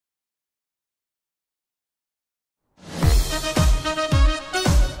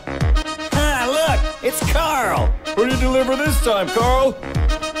Who do you deliver this time, Carl?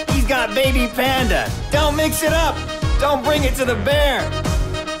 He's got baby panda. Don't mix it up. Don't bring it to the bear.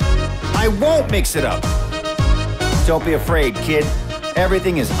 I won't mix it up. Don't be afraid, kid.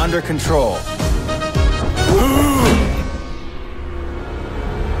 Everything is under control.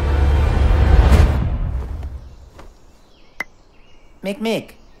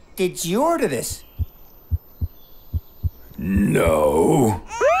 Mick, did you order this? No.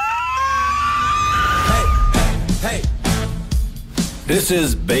 Hey! This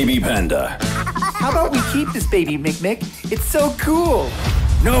is baby panda. How about we keep this baby, Mick? It's so cool.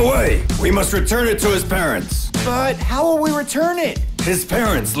 No way! We must return it to his parents. But how will we return it? His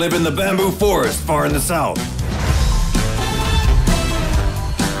parents live in the bamboo forest far in the south.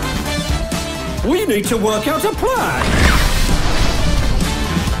 We need to work out a plan.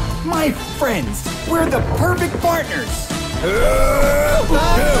 My friends, we're the perfect partners. Take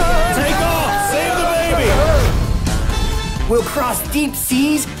off! Save the baby! We'll cross deep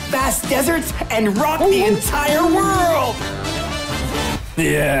seas, vast deserts, and rock the entire world!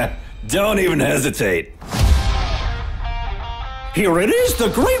 Yeah, don't even hesitate. Here it is, the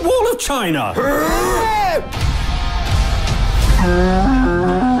Great Wall of China.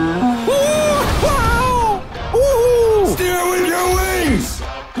 Steer with your wings!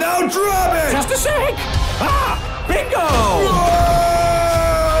 Now drop it! Just a sec! Ah! Bingo!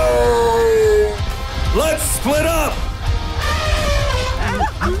 Let's split up!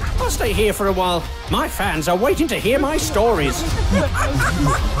 I'll stay here for a while. My fans are waiting to hear my stories.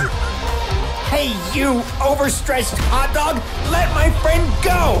 Hey, you overstretched hot dog! Let my friend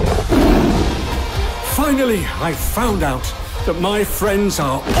go! Finally, I found out that my friends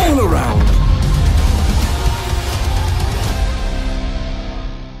are all around.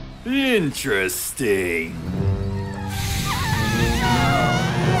 Interesting.